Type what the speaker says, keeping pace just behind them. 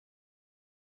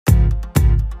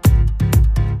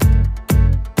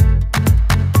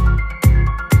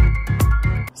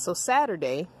So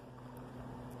Saturday,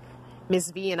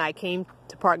 Miss V and I came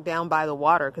to park down by the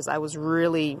water because I was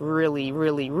really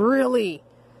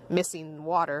missing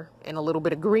water and a little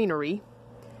bit of greenery.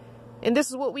 And this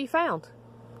is what we found.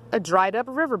 A dried up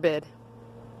riverbed.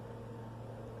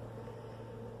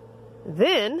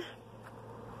 Then,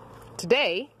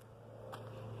 today,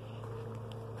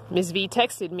 Miss V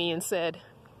texted me and said,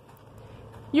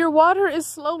 "Your water is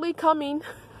slowly coming."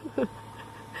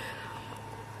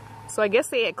 So I guess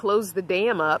they had closed the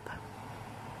dam up.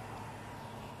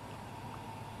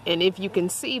 And if you can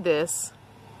see this,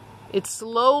 it's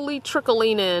slowly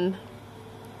trickling in.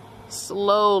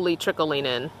 Slowly trickling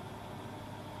in.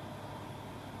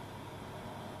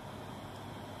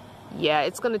 Yeah,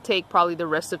 it's going to take probably the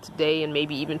rest of today and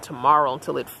maybe even tomorrow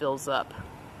until it fills up.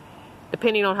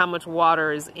 Depending on how much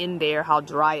water is in there, how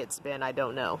dry it's been, I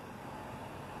don't know.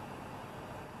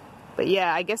 But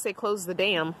yeah, I guess they closed the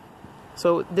dam.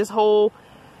 So this whole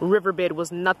riverbed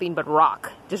was nothing but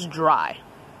rock, just dry.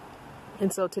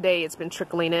 And so today it's been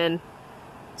trickling in.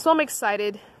 So I'm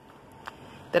excited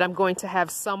that I'm going to have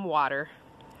some water.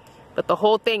 But the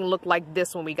whole thing looked like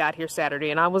this when we got here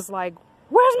Saturday. And I was like,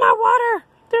 where's my water?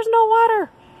 There's no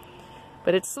water.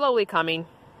 But it's slowly coming.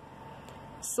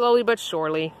 Slowly but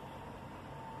surely.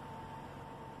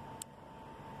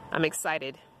 I'm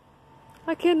excited.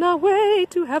 I cannot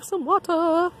wait to have some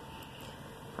water.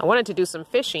 I wanted to do some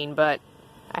fishing, but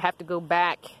I have to go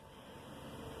back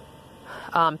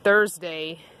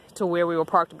Thursday to where we were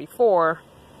parked before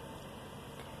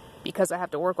because I have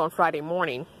to work on Friday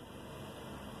morning.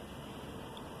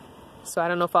 So I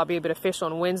don't know if I'll be able to fish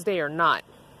on Wednesday or not.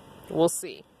 We'll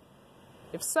see.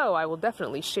 If so, I will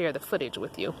definitely share the footage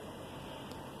with you.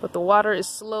 But the water is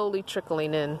slowly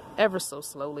trickling in, ever so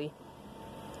slowly.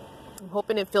 I'm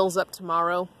hoping it fills up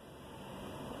tomorrow.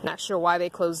 Not sure why they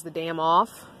closed the dam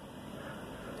off.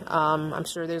 I'm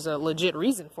sure there's a legit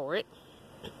reason for it.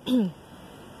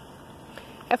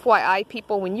 FYI,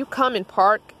 people, when you come and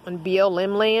park on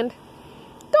BLM land,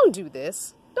 don't do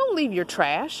this. Don't leave your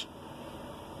trash.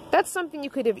 That's something you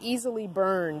could have easily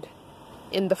burned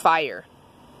in the fire.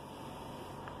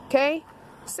 Okay?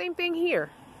 Same thing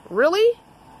here. Really?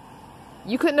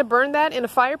 You couldn't have burned that in a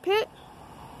fire pit?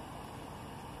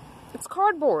 It's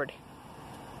cardboard.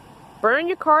 Burn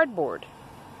your cardboard.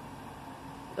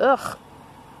 Ugh.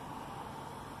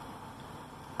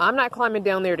 I'm not climbing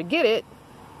down there to get it.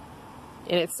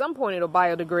 And at some point it'll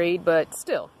biodegrade, but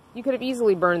still, you could have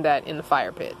easily burned that in the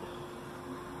fire pit.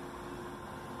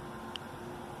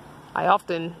 I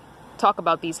often talk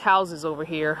about these houses over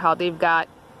here, how they've got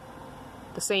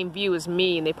the same view as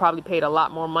me and they probably paid a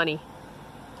lot more money.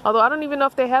 Although I don't even know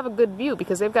if they have a good view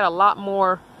because they've got a lot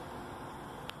more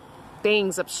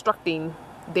things obstructing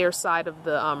their side of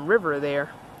the river there.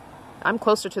 I'm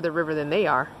closer to the river than they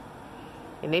are.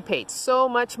 And they paid so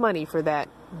much money for that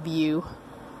view.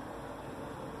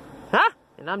 Huh?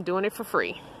 And I'm doing it for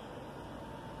free.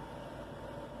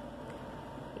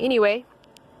 Anyway,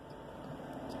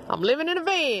 I'm living in a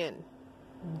van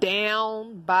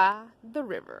down by the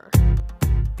river.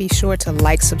 Be sure to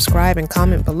like, subscribe, and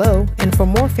comment below. And for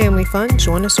more family fun,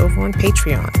 join us over on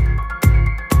Patreon.